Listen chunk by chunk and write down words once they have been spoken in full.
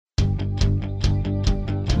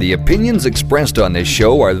The opinions expressed on this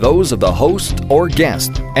show are those of the host or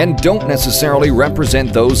guest and don't necessarily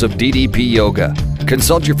represent those of DDP Yoga.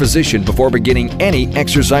 Consult your physician before beginning any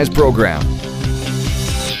exercise program.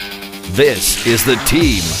 This is the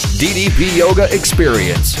Team DDP Yoga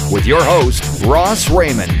Experience with your host, Ross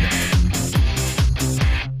Raymond.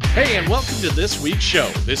 Hey, and welcome to this week's show.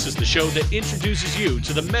 This is the show that introduces you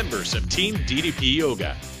to the members of Team DDP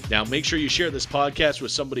Yoga. Now, make sure you share this podcast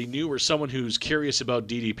with somebody new or someone who's curious about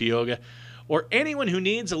DDP Yoga or anyone who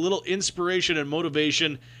needs a little inspiration and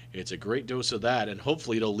motivation. It's a great dose of that, and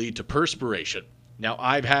hopefully it'll lead to perspiration. Now,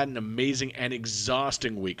 I've had an amazing and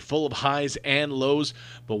exhausting week, full of highs and lows,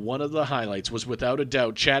 but one of the highlights was without a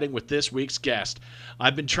doubt chatting with this week's guest.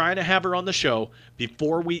 I've been trying to have her on the show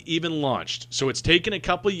before we even launched, so it's taken a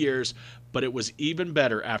couple years, but it was even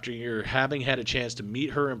better after having had a chance to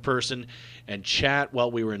meet her in person and chat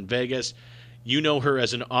while we were in Vegas. You know her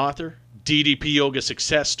as an author, DDP Yoga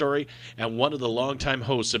success story, and one of the longtime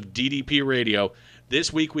hosts of DDP Radio.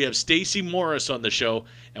 This week we have Stacey Morris on the show,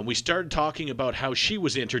 and we started talking about how she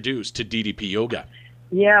was introduced to DDP Yoga.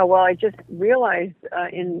 Yeah, well, I just realized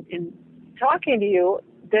in talking to you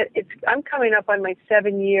that I'm coming up on my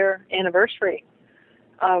 7-year anniversary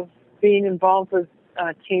of being involved with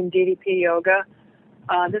Team DDP Yoga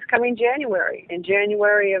this coming January. In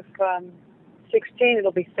January of 16,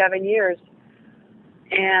 it'll be 7 years.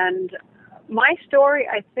 And my story,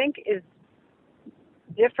 I think,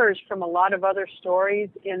 differs from a lot of other stories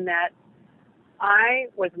in that I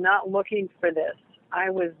was not looking for this. I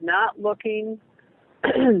was not looking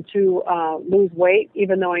to lose weight,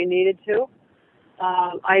 even though I needed to.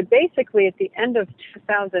 I basically, at the end of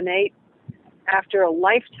 2008, after a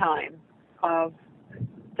lifetime of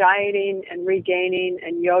dieting and regaining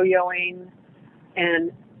and yo-yoing,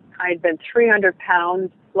 and I'd been 300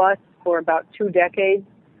 pounds plus for about 2 decades.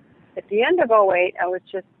 At the end of 2008, I was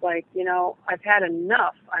just like, I've had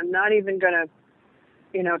enough. I'm not even going to,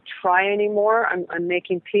 try anymore. I'm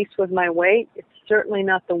making peace with my weight. It's certainly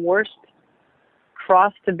not the worst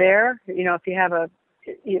cross to bear. If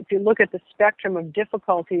you look at the spectrum of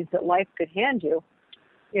difficulties that life could hand you,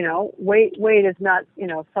 weight is not,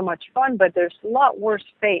 so much fun, but there's a lot worse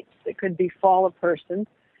fates that could befall a person.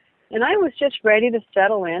 And I was just ready to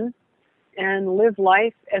settle in and live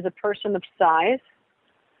life as a person of size.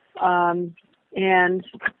 And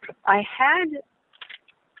I had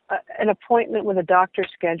an appointment with a doctor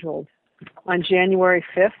scheduled on January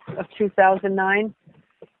 5th of 2009.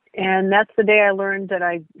 And that's the day I learned that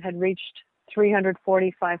I had reached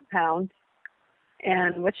 345 pounds,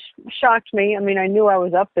 and which shocked me. I mean, I knew I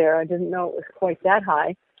was up there. I didn't know it was quite that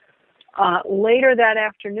high. Later that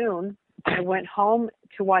afternoon, I went home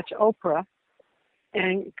to watch Oprah,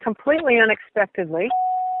 and completely unexpectedly,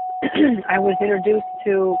 I was introduced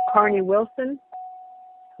to Carnie Wilson,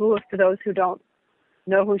 who, for those who don't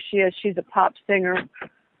know who she is, she's a pop singer,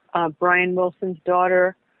 Brian Wilson's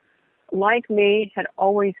daughter. Like me, had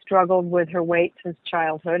always struggled with her weight since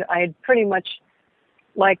childhood. I had pretty much,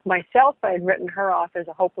 like myself, I had written her off as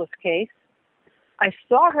a hopeless case. I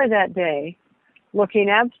saw her that day looking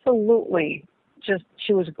absolutely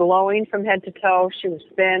she was glowing from head to toe. She was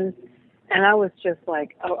thin. And I was just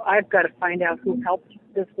like, oh, I've got to find out who helped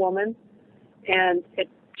this woman. And it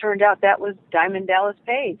turned out that was Diamond Dallas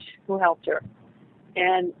Page who helped her.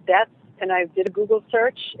 And I did a Google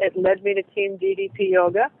search. It led me to Team DDP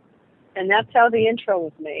Yoga. And that's how the intro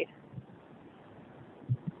was made.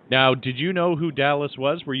 Now, did you know who Dallas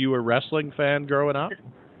was? Were you a wrestling fan growing up?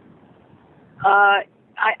 I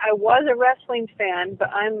was a wrestling fan, but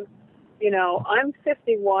I'm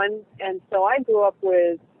 51, and so I grew up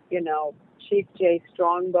with, Chief Jay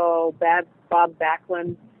Strongbow, Bob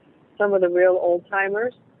Backlund, some of the real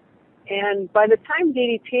old-timers. And by the time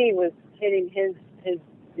DDP was hitting his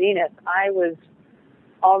zenith, I was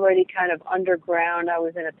already kind of underground. I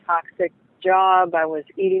was in a toxic job. I was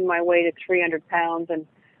eating my way to 300 pounds, and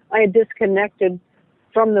I had disconnected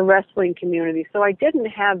from the wrestling community. So I didn't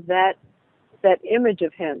have that image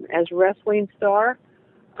of him as wrestling star,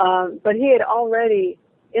 but he had already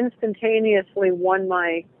instantaneously won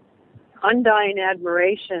my undying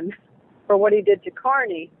admiration for what he did to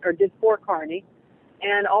Carnie, or did for Carnie.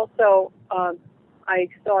 And also, I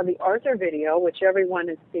saw the Arthur video, which everyone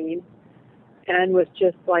has seen, and was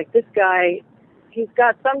just like, this guy, he's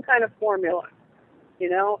got some kind of formula,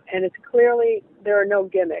 and it's clearly, there are no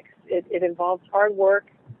gimmicks. It involves hard work,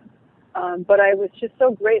 but I was just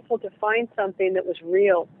so grateful to find something that was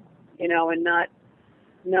real, and not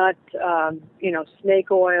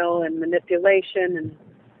snake oil and manipulation and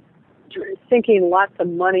sinking lots of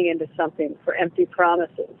money into something for empty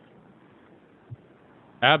promises.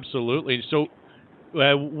 Absolutely. So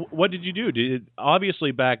What did you do?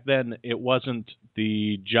 Obviously, back then, it wasn't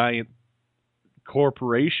the giant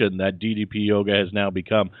corporation that DDP Yoga has now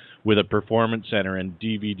become, with a performance center and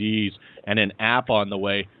DVDs and an app on the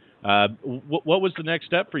way. What was the next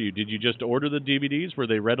step for you? Did you just order the DVDs? Were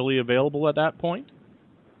they readily available at that point?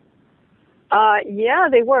 Yeah,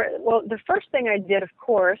 they were. Well, the first thing I did, of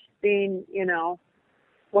course, being,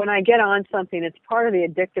 when I get on something, it's part of the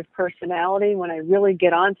addictive personality. When I really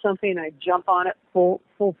get on something, I jump on it full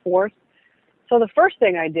force. So the first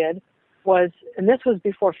thing I did was, and this was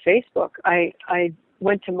before Facebook, I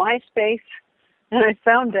went to MySpace and I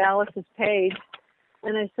found Dallas's page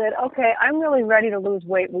and I said, okay, I'm really ready to lose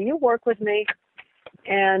weight. Will you work with me?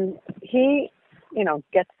 And he,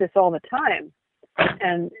 gets this all the time.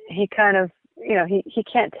 And he kind of, he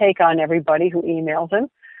can't take on everybody who emails him.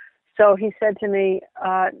 So he said to me,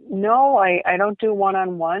 no, I don't do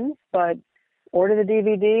one-on-ones, but order the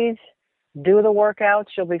DVDs, do the workouts,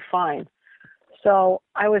 you'll be fine. So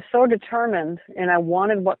I was so determined, and I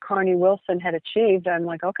wanted what Carney Wilson had achieved. I'm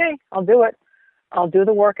like, okay, I'll do it. I'll do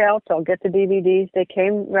the workouts. I'll get the DVDs. They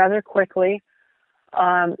came rather quickly.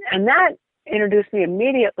 And that introduced me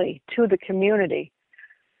immediately to the community.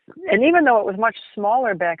 And even though it was much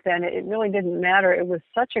smaller back then, it really didn't matter. It was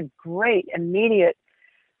such a great, immediate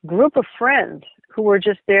group of friends who were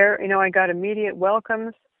just there. I got immediate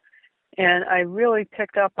welcomes, and I really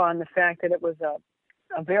picked up on the fact that it was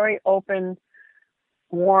a very open,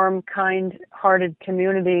 warm, kind-hearted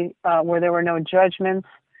community where there were no judgments.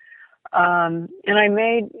 And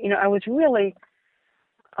I was really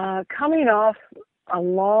coming off a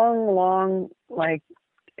long,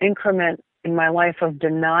 increment in my life of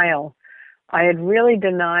denial. I had really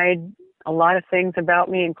denied a lot of things about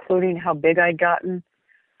me, including how big I'd gotten,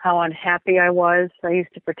 how unhappy I was. I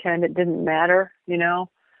used to pretend it didn't matter,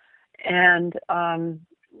 And,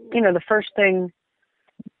 the first thing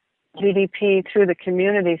DDP through the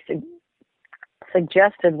community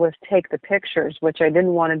suggested was take the pictures, which I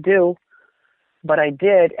didn't want to do, but I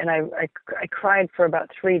did. And I cried for about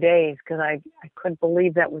 3 days because I couldn't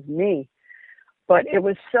believe that was me. But it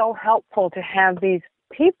was so helpful to have these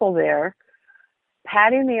people there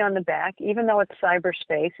patting me on the back, even though it's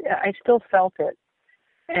cyberspace. I still felt it.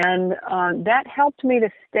 And that helped me to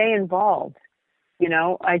stay involved.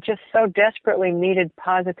 I just so desperately needed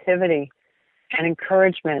positivity and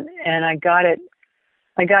encouragement, and I got it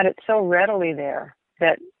so readily there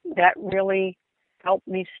that really helped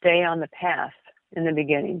me stay on the path in the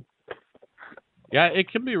beginning. Yeah,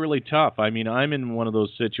 it can be really tough. I mean, I'm in one of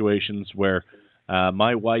those situations where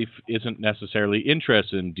my wife isn't necessarily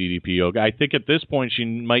interested in DDP Yoga. I think at this point she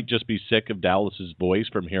might just be sick of Dallas's voice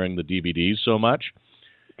from hearing the DVDs so much.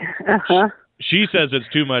 Uh-huh. She says it's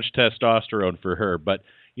too much testosterone for her, but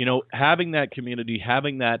having that community,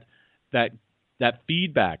 having that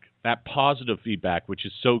feedback, that positive feedback, which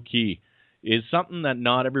is so key, is something that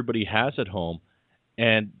not everybody has at home.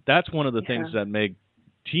 And that's one of the things that make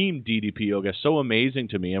Team DDP Yoga so amazing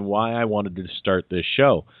to me, and why I wanted to start this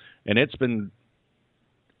show. And it's been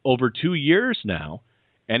over 2 years now,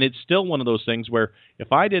 and it's still one of those things where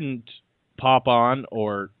if I didn't pop on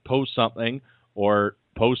or post something or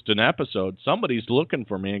post an episode, somebody's looking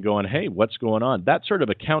for me and going, hey, what's going on? That sort of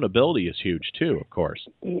accountability is huge too, of course.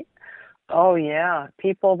 Oh, yeah.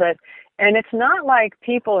 And it's not like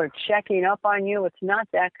people are checking up on you. It's not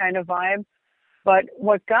that kind of vibe. But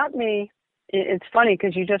what got me, it's funny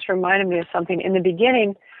because you just reminded me of something. In the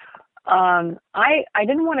beginning, I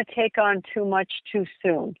didn't want to take on too much too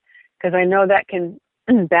soon because I know that can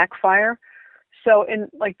backfire. So in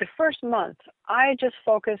the first month, I just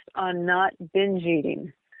focused on not binge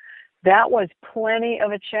eating. That was plenty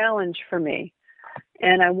of a challenge for me.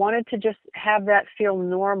 And I wanted to just have that feel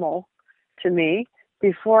normal to me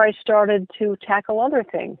before I started to tackle other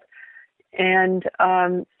things. And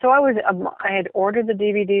so I had ordered the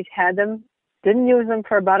DVDs, had them, didn't use them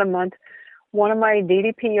for about a month. One of my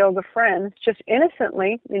DDP Yoga friends just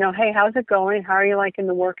innocently, hey, how's it going? How are you liking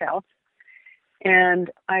the workouts? And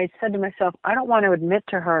I said to myself, I don't want to admit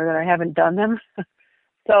to her that I haven't done them.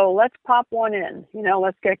 So let's pop one in,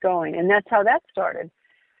 let's get going. And that's how that started.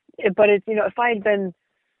 But if I had been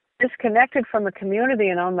disconnected from the community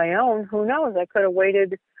and on my own, who knows? I could have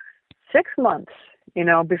waited 6 months,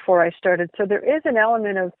 before I started. So there is an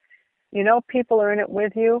element of, people are in it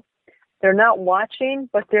with you. They're not watching,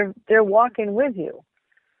 but they're walking with you.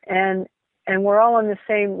 And we're all on the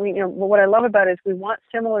same, what I love about it is we want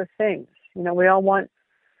similar things. We all want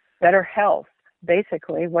better health,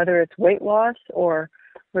 basically, whether it's weight loss or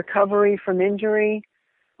recovery from injury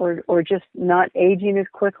or just not aging as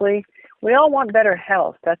quickly. We all want better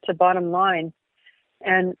health. That's the bottom line.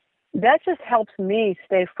 And that just helps me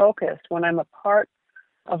stay focused when I'm a part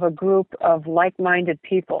of a group of like-minded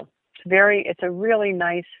people. It's a really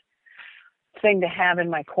nice thing to have in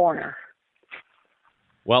my corner.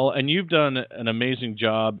 Well, and you've done an amazing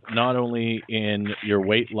job, not only in your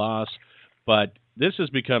weight loss, but this has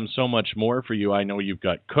become so much more for you. I know you've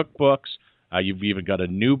got cookbooks. You've even got a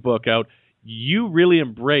new book out. You really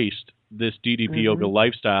embraced this DDP yoga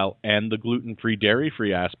lifestyle and the gluten-free,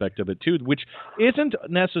 dairy-free aspect of it too, which isn't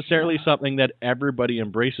necessarily something that everybody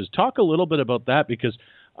embraces. Talk a little bit about that, because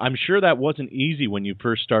I'm sure that wasn't easy when you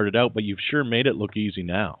first started out, but you've sure made it look easy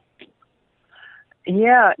now.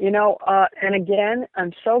 Yeah, and again,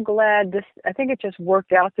 I'm so glad I think it just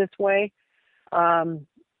worked out this way.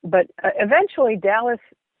 But eventually Dallas,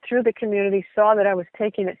 through the community, saw that I was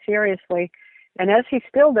taking it seriously. And as he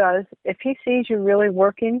still does, if he sees you really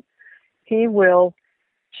working, he will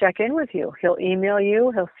check in with you. He'll email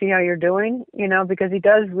you. He'll see how you're doing, because he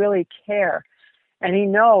does really care. And he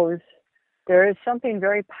knows there is something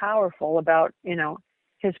very powerful about,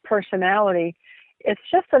 his personality. It's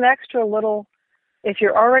just an extra little, if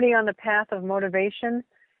you're already on the path of motivation,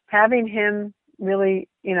 having him really,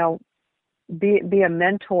 be a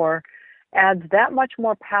mentor adds that much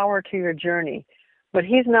more power to your journey. But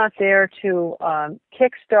he's not there to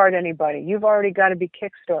kickstart anybody. You've already got to be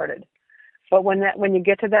kickstarted. But when you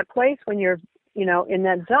get to that place, when you're, in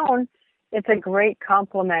that zone, it's a great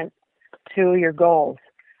complement to your goals.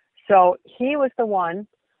 So he was the one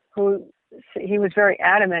he was very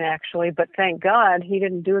adamant, actually, but thank God he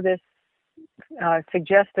didn't do this,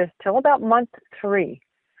 suggest this till about month 3.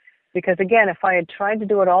 Because again, if I had tried to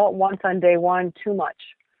do it all at once on day 1, too much.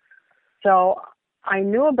 So I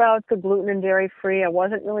knew about the gluten and dairy free. I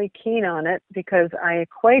wasn't really keen on it because I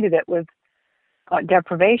equated it with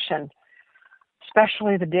deprivation,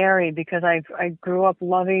 especially the dairy, because I grew up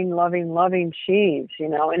loving cheese,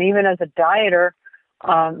 and even as a dieter,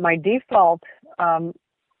 my default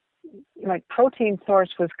protein source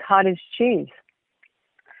was cottage cheese.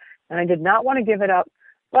 And I did not want to give it up,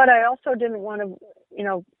 but I also didn't want to,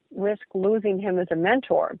 risk losing him as a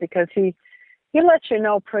mentor, because he lets you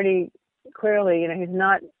know pretty clearly,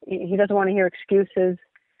 he doesn't want to hear excuses.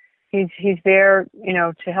 He's there,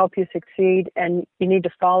 to help you succeed, and you need to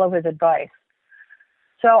follow his advice.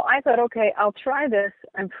 So I thought, okay, I'll try this.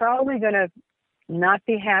 I'm probably going to not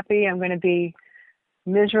be happy. I'm going to be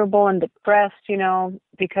miserable and depressed,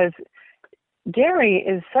 because dairy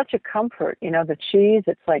is such a comfort. The cheese,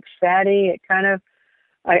 it's like fatty. It kind of,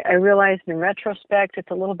 I realized in retrospect,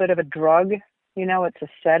 it's a little bit of a drug. It's a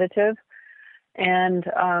sedative. And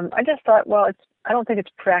I just thought, well, I don't think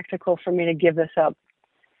it's practical for me to give this up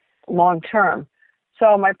long term.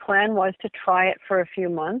 So my plan was to try it for a few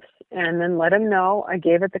months and then let him know. I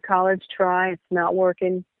gave it the college try. It's not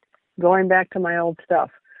working. Going back to my old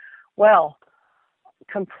stuff. Well,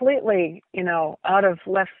 completely, out of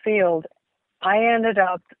left field, I ended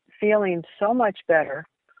up feeling so much better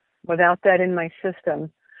without that in my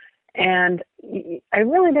system. And I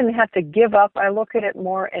really didn't have to give up. I look at it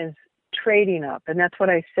more as trading up. And that's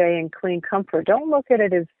what I say in Clean Comfort. Don't look at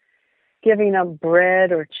it as giving up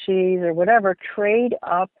bread or cheese or whatever. Trade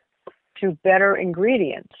up to better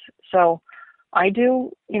ingredients. So I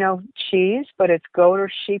do, cheese, but it's goat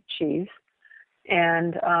or sheep cheese.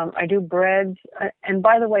 And I do breads. And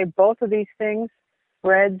by the way, both of these things,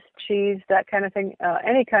 breads, cheese, that kind of thing,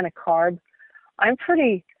 any kind of carb, I'm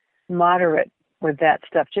pretty moderate with that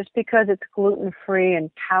stuff. Just because it's gluten-free and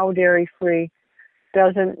cow dairy-free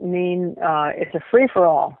doesn't mean it's a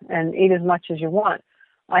free-for-all and eat as much as you want.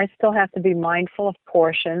 I still have to be mindful of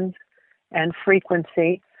portions and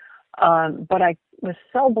frequency. But I was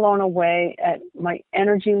so blown away at my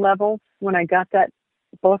energy levels when I got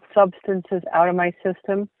both substances out of my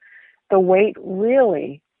system. The weight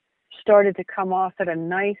really started to come off at a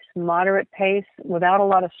nice, moderate pace without a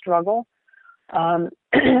lot of struggle.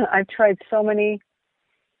 I've tried so many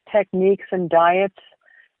techniques and diets,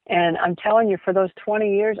 and I'm telling you, for those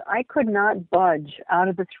 20 years, I could not budge out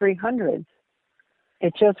of the 300s.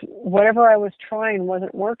 It just, whatever I was trying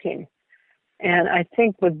wasn't working. And I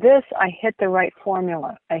think with this, I hit the right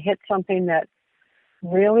formula. I hit something that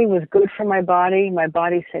really was good for my body. My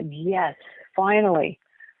body said, yes, finally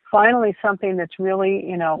something that's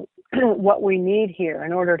really, what we need here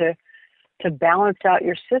in order to balance out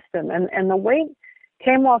your system. And the weight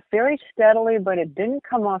came off very steadily, but it didn't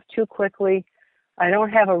come off too quickly. I don't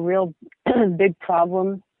have a real big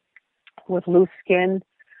problem with loose skin.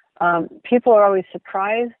 People are always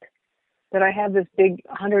surprised that I have this big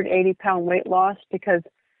 180-pound weight loss, because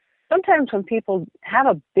sometimes when people have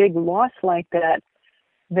a big loss like that,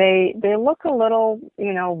 they look a little,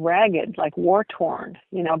 ragged, like war-torn,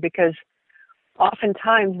 because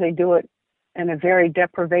oftentimes they do it in a very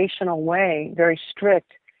deprivational way, very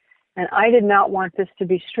strict. And I did not want this to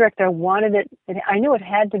be strict. I wanted it, I knew it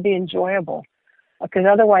had to be enjoyable, because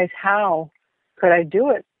otherwise how could I do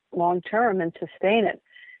it long term and sustain it?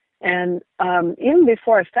 And even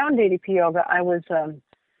before I found DDP Yoga, I was a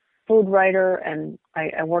food writer, and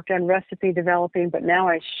I worked on recipe developing, but now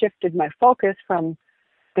I shifted my focus from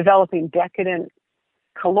developing decadent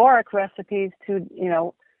caloric recipes to,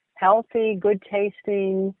 healthy, good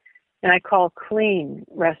tasting, and I call clean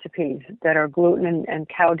recipes that are gluten and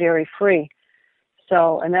cow dairy free.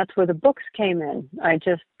 So, and that's where the books came in. I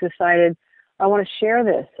just decided I want to share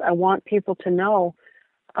this. I want people to know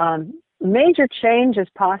major change is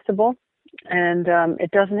possible, and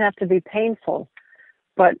it doesn't have to be painful.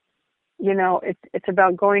 But, it's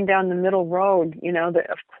about going down the middle road.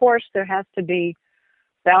 Of course, there has to be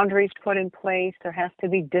boundaries put in place. There has to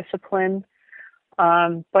be discipline.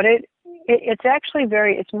 But it's actually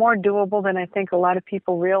it's more doable than I think a lot of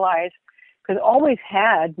people realize, because all we've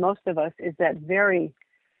had, most of us, is that very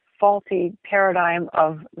faulty paradigm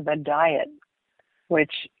of the diet,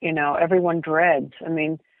 which, everyone dreads. I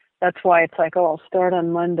mean, that's why it's like, oh, I'll start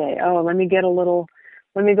on Monday. Oh, let me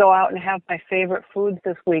go out and have my favorite foods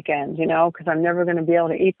this weekend, because I'm never going to be able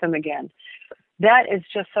to eat them again. That is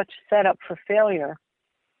just such setup for failure.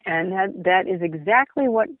 And that is exactly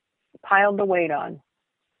what piled the weight on,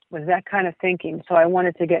 was that kind of thinking. So I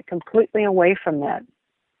wanted to get completely away from that.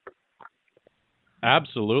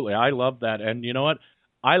 Absolutely. I love that. And you know what?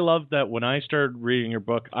 I love that when I started reading your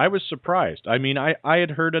book, I was surprised. I mean, I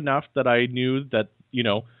had heard enough that I knew that,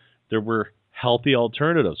 there were healthy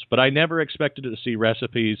alternatives, but I never expected to see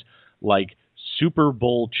recipes like Super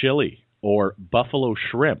Bowl chili or buffalo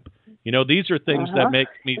shrimp. These are things that make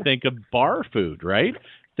me think of bar food, right?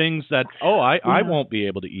 Things that, I won't be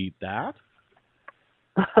able to eat that.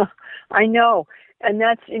 I know. And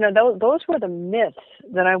that's, those were the myths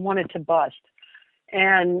that I wanted to bust.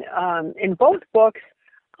 And in both books,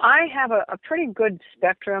 I have a pretty good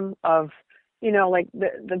spectrum of, like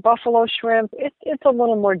the buffalo shrimp, it's a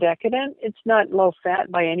little more decadent. It's not low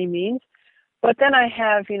fat by any means. But then I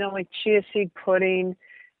have, like chia seed pudding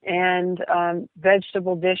and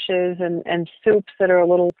vegetable dishes and soups that are a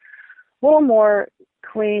little more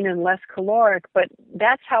clean and less caloric. But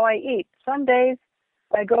that's how I eat. Some days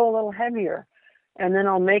I go a little heavier, and then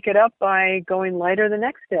I'll make it up by going lighter the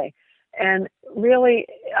next day. And really,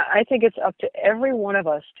 I think it's up to every one of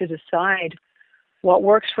us to decide what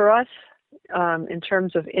works for us in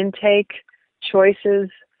terms of intake, choices,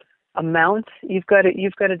 amounts. You've got to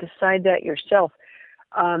decide that yourself.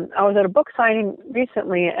 I was at a book signing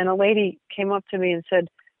recently, and a lady came up to me and said,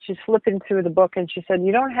 she's flipping through the book, and she said,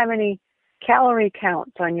 "You don't have any calorie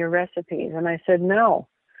counts on your recipes?" And I said, "No,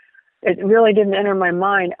 it really didn't enter my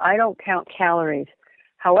mind. I don't count calories.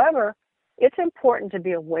 However, it's important to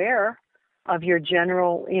be aware of your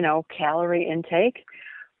general, calorie intake,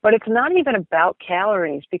 but it's not even about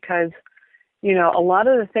calories, because, a lot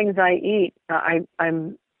of the things I eat,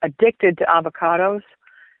 I'm addicted to avocados.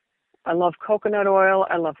 I love coconut oil.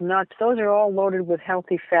 I love nuts. Those are all loaded with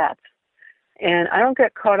healthy fats. And I don't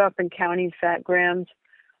get caught up in counting fat grams.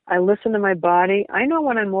 I listen to my body. I know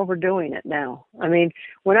when I'm overdoing it now. I mean,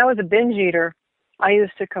 when I was a binge eater, I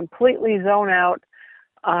used to completely zone out.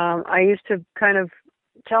 I used to kind of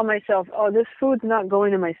tell myself, oh, this food's not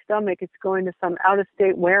going to my stomach. It's going to some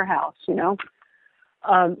out-of-state warehouse,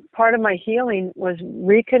 Part of my healing was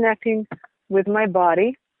reconnecting with my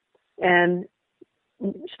body and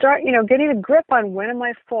start, getting a grip on, when am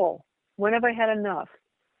I full? When have I had enough?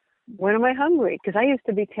 When am I hungry? Because I used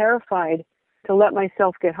to be terrified to let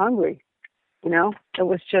myself get hungry. It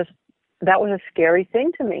was just, that was a scary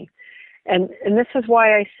thing to me. And this is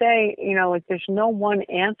why I say, there's no one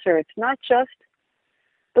answer. It's not just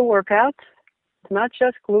the workouts. It's not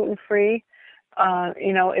just gluten-free.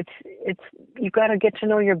 It's you've got to get to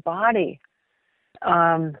know your body.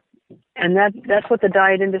 And that's what the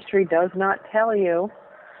diet industry does not tell you.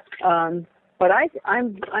 But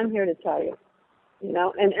I'm here to tell you,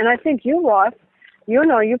 and I think you, Ross,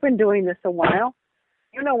 you've been doing this a while.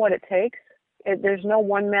 You know what it takes. There's no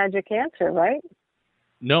one magic answer, right?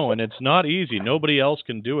 No, and it's not easy. Nobody else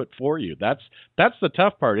can do it for you. That's the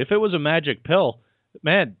tough part. If it was a magic pill,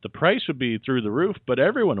 man, the price would be through the roof, but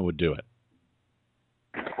everyone would do it.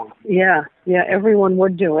 Yeah, everyone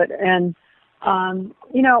would do it. And, I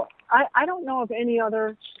don't know of any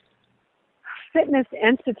other fitness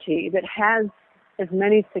entity that has as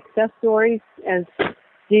many success stories as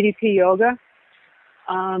DDP Yoga.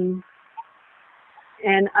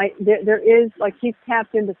 And there is, like, he's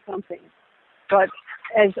tapped into something. But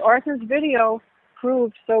as Arthur's video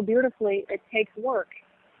proved so beautifully, it takes work.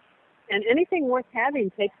 And anything worth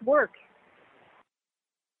having takes work.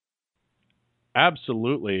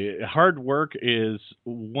 Absolutely. Hard work is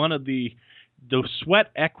one of the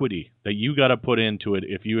sweat equity that you got to put into it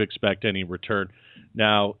if you expect any return.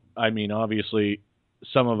 Now, I mean, obviously,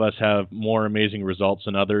 some of us have more amazing results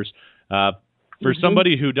than others. For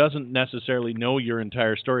somebody who doesn't necessarily know your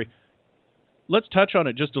entire story, let's touch on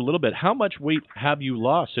it just a little bit. How much weight have you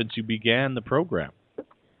lost since you began the program?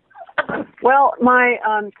 Well,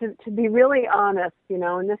 to be really honest,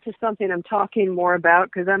 and this is something I'm talking more about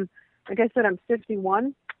because like I said, I'm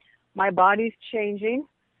 51. My body's changing,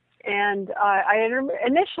 and I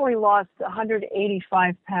initially lost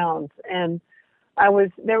 185 pounds, and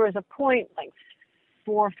there was a point like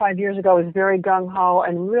 4 or 5 years ago. I was very gung ho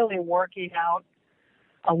and really working out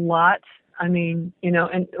a lot. I mean,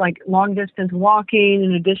 and like long distance walking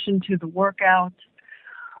in addition to the workouts,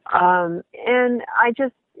 and I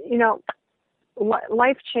just,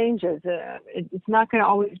 life changes. It's not going to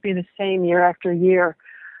always be the same year after year.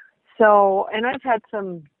 So, and I've had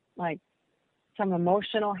some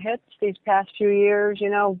emotional hits these past few years,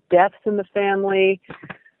 deaths in the family,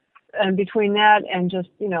 and between that and just,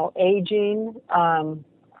 aging,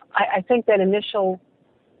 I think that initial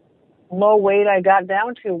low weight I got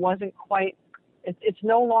down to wasn't quite, it's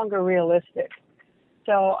no longer realistic.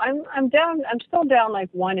 So I'm still down like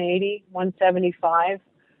 180, 175,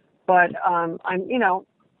 but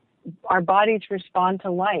our bodies respond to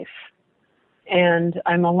life. And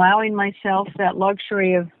I'm allowing myself that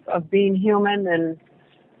luxury of being human, and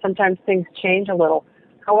sometimes things change a little.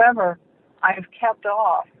 However, I've kept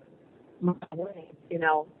off my weight,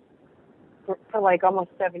 for like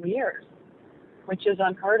almost 7 years, which is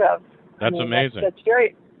unheard of. That's amazing.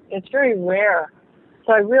 It's very rare.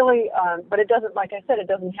 So I really, but it doesn't, like I said, it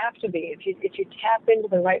doesn't have to be. If you tap into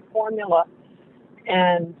the right formula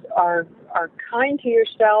and are kind to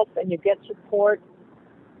yourself and you get support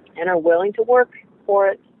and are willing to work for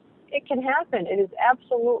it, it can happen. It is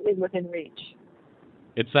absolutely within reach.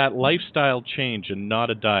 It's that lifestyle change and not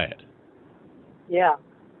a diet. Yeah.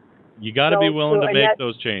 You got to be willing to make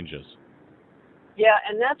those changes. Yeah,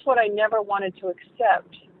 and that's what I never wanted to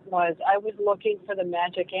accept, was I was looking for the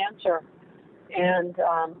magic answer. And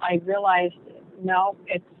I realized, no,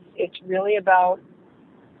 it's really about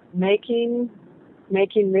making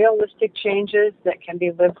realistic changes that can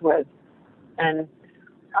be lived with. And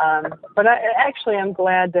but I'm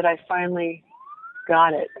glad that I finally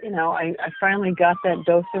got it. I finally got that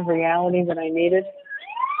dose of reality that I needed.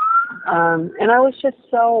 And I was just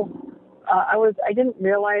so, I didn't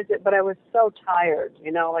realize it, but I was so tired,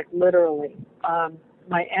 like literally.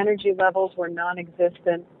 My energy levels were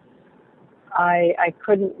non-existent. I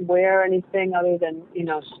couldn't wear anything other than,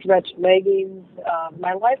 stretched leggings.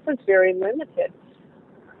 My life was very limited.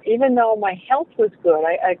 Even though my health was good,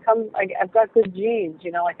 I've got good genes,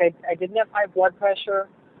 I didn't have high blood pressure,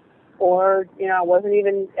 or, I wasn't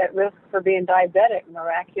even at risk for being diabetic,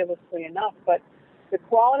 miraculously enough. But the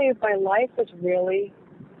quality of my life was really,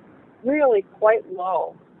 really quite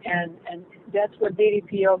low. And that's what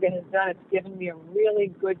DDP Yoga has done. It's given me a really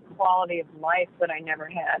good quality of life that I never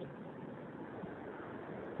had.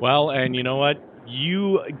 Well, and you know what?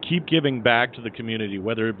 You keep giving back to the community,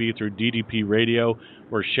 whether it be through DDP Radio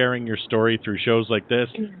or sharing your story through shows like this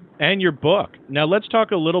and your book. Now, let's talk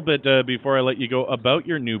a little bit before I let you go about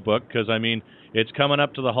your new book, because, I mean, it's coming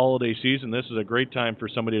up to the holiday season. This is a great time for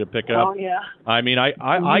somebody to pick up. Oh, yeah. I mean,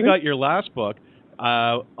 I got your last book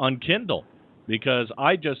on Kindle because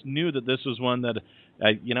I just knew that this was one that,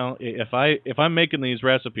 if I'm making these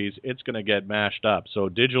recipes, it's going to get mashed up. So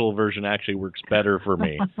digital version actually works better for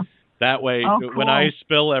me. That way, when I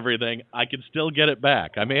spill everything, I can still get it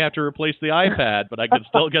back. I may have to replace the iPad, but I can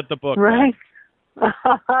still get the book right. back.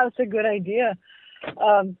 That's a good idea.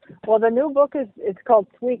 Well, the new book it's called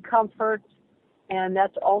Sweet Comfort, and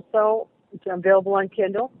that's also available on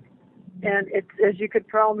Kindle. And it's, as you could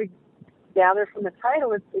probably gather from the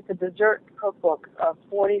title, it's a dessert cookbook of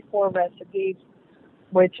 44 recipes,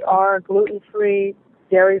 which are gluten-free,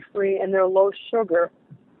 dairy-free, and they're low sugar.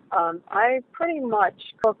 I pretty much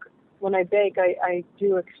cook. When I bake, I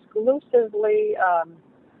do exclusively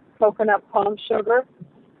coconut palm sugar.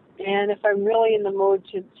 And if I'm really in the mood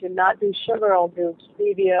to not do sugar, I'll do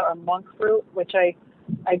stevia or monk fruit, which I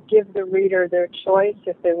give the reader their choice.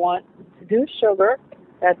 If they want to do sugar,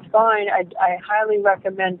 that's fine. I highly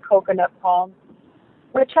recommend coconut palm,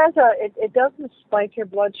 which has it doesn't spike your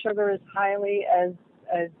blood sugar as highly as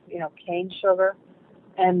cane sugar.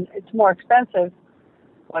 And it's more expensive,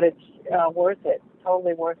 but it's worth it.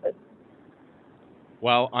 totally worth it.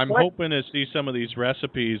 Well, I'm What? hoping to see some of these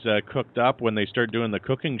recipes cooked up when they start doing the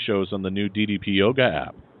cooking shows on the new DDP Yoga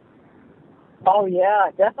app. Oh yeah,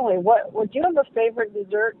 definitely. What would you have a favorite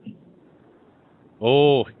dessert?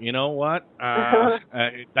 Oh, you know what?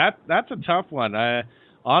 That's a tough one.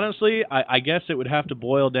 Honestly, I guess it would have to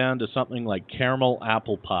boil down to something like caramel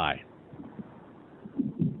apple pie.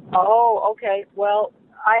 Oh, okay. Well,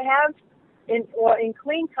 I have in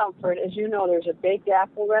Clean Comfort, as you know, there's a baked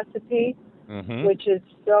apple recipe, which is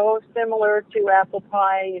so similar to apple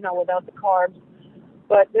pie, without the carbs.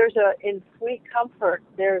 But in Sweet Comfort,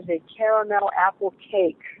 there's a caramel apple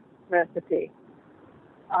cake recipe.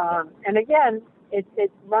 And again,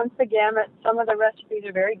 it runs the gamut. Some of the recipes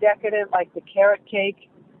are very decadent, like the carrot cake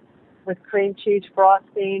with cream cheese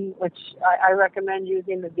frosting, which I recommend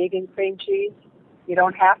using the vegan cream cheese. You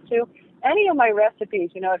don't have to. Any of my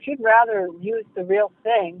recipes, if you'd rather use the real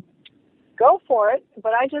thing, go for it.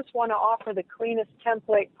 But I just want to offer the cleanest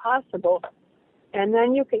template possible. And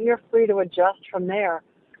then you're free to adjust from there.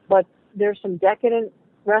 But there's some decadent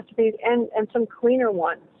recipes and some cleaner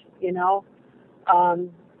ones, and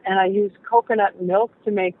I use coconut milk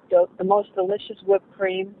to make the most delicious whipped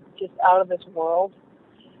cream, just out of this world.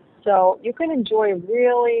 So you can enjoy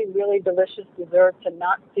really, really delicious desserts and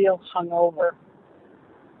not feel hungover.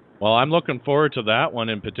 Well, I'm looking forward to that one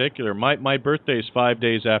in particular. My birthday's 5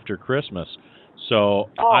 days after Christmas, so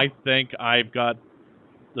I think I've got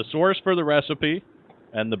the source for the recipe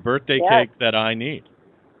and the birthday cake that I need.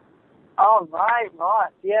 Oh, right.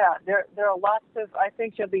 Yeah, there are lots of. I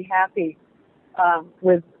think you'll be happy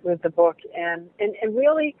with the book, and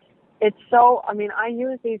really, it's so. I mean, I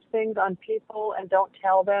use these things on people and don't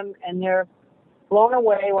tell them, and they're blown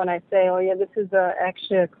away when I say, "Oh yeah, this is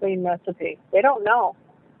actually a clean recipe." They don't know.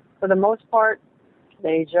 For the most part,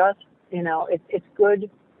 they just, it's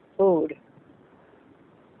good food.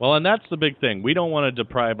 Well, and that's the big thing. We don't want to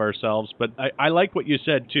deprive ourselves, but I like what you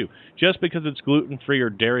said, too. Just because it's gluten-free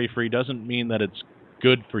or dairy-free doesn't mean that it's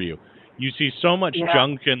good for you. You see so much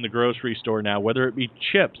junk in the grocery store now, whether it be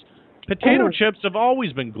chips. Potato chips have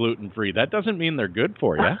always been gluten-free. That doesn't mean they're good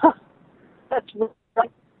for you. That's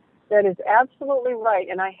right. That is absolutely right.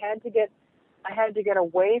 And I had to get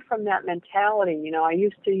away from that mentality. I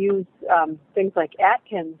used to use things like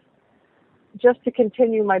Atkins just to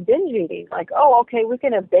continue my binge eating. Like, oh, okay, we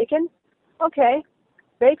can have bacon. Okay,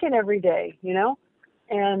 bacon every day,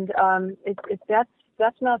 And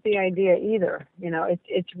that's not the idea either.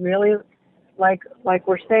 It's really like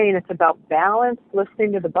we're saying, it's about balance,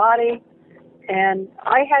 listening to the body. And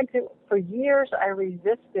for years, I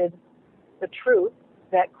resisted the truth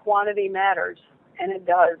that quantity matters, and it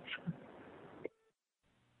does.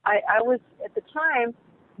 I was, at the time,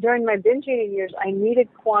 during my binge eating years, I needed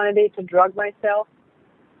quantity to drug myself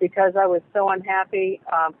because I was so unhappy.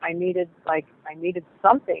 I needed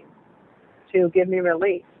something to give me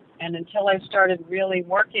relief. And until I started really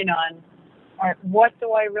working on, all right, what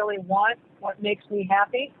do I really want? What makes me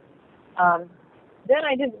happy? Then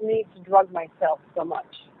I didn't need to drug myself so much.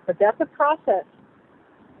 But that's a process.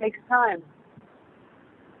 It takes time.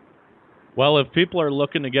 Well, if people are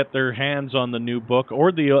looking to get their hands on the new book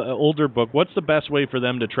or the older book, what's the best way for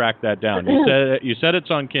them to track that down? You said it's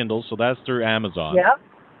on Kindle, so that's through Amazon.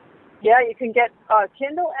 Yeah, you can get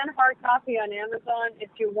Kindle and hard copy on Amazon. If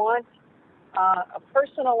you want a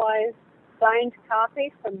personalized signed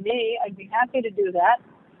copy from me, I'd be happy to do that.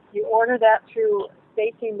 You order that through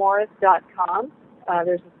StaceyMorris.com.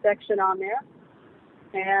 There's a section on there.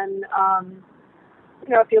 And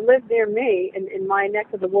if you live near me, in my neck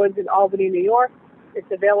of the woods in Albany, New York, it's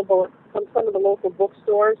available from some of the local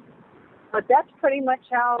bookstores. But that's pretty much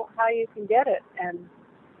how you can get it. And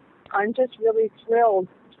I'm just really thrilled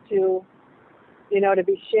to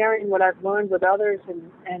be sharing what I've learned with others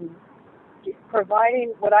and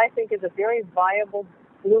providing what I think is a very viable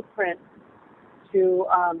blueprint to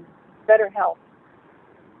better health.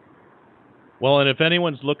 Well, and if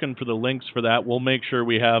anyone's looking for the links for that, we'll make sure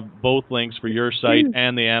we have both links for your site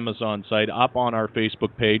and the Amazon site up on our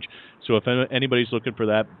Facebook page. So if anybody's looking for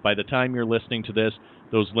that, by the time you're listening to this,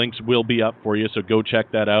 those links will be up for you, so go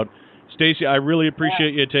check that out. Stacey, I really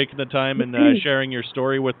appreciate you taking the time and sharing your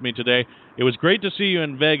story with me today. It was great to see you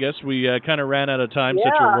in Vegas. We kind of ran out of time,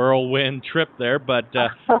 such a whirlwind trip there, but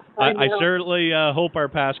I certainly hope our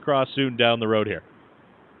paths cross soon down the road here.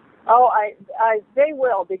 Oh, they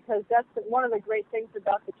will, because that's one of the great things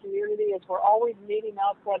about the community is we're always meeting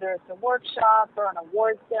up, whether it's a workshop or an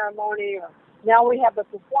award ceremony, or now we have the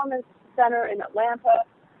Performance Center in Atlanta.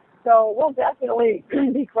 So we'll definitely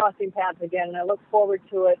be crossing paths again, and I look forward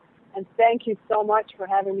to it. And thank you so much for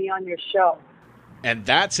having me on your show. And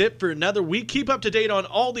that's it for another week. Keep up to date on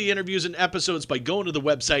all the interviews and episodes by going to the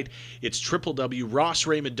website. It's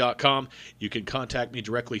www.rossraymond.com. You can contact me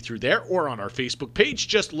directly through there or on our Facebook page.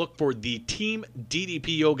 Just look for the Team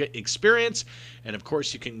DDP Yoga Experience. And, of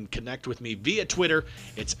course, you can connect with me via Twitter.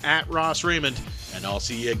 It's @RossRaymond. And I'll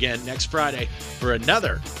see you again next Friday for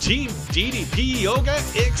another Team DDP Yoga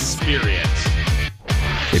Experience.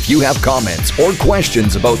 If you have comments or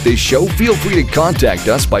questions about this show, feel free to contact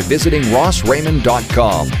us by visiting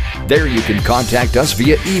rossraymond.com. There you can contact us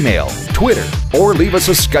via email, Twitter, or leave us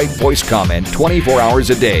a Skype voice comment 24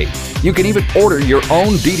 hours a day. You can even order your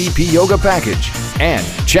own DDP Yoga package and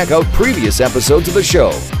check out previous episodes of the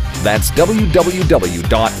show. That's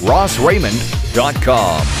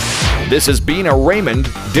www.rossraymond.com. This has been a Raymond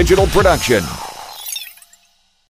Digital Production.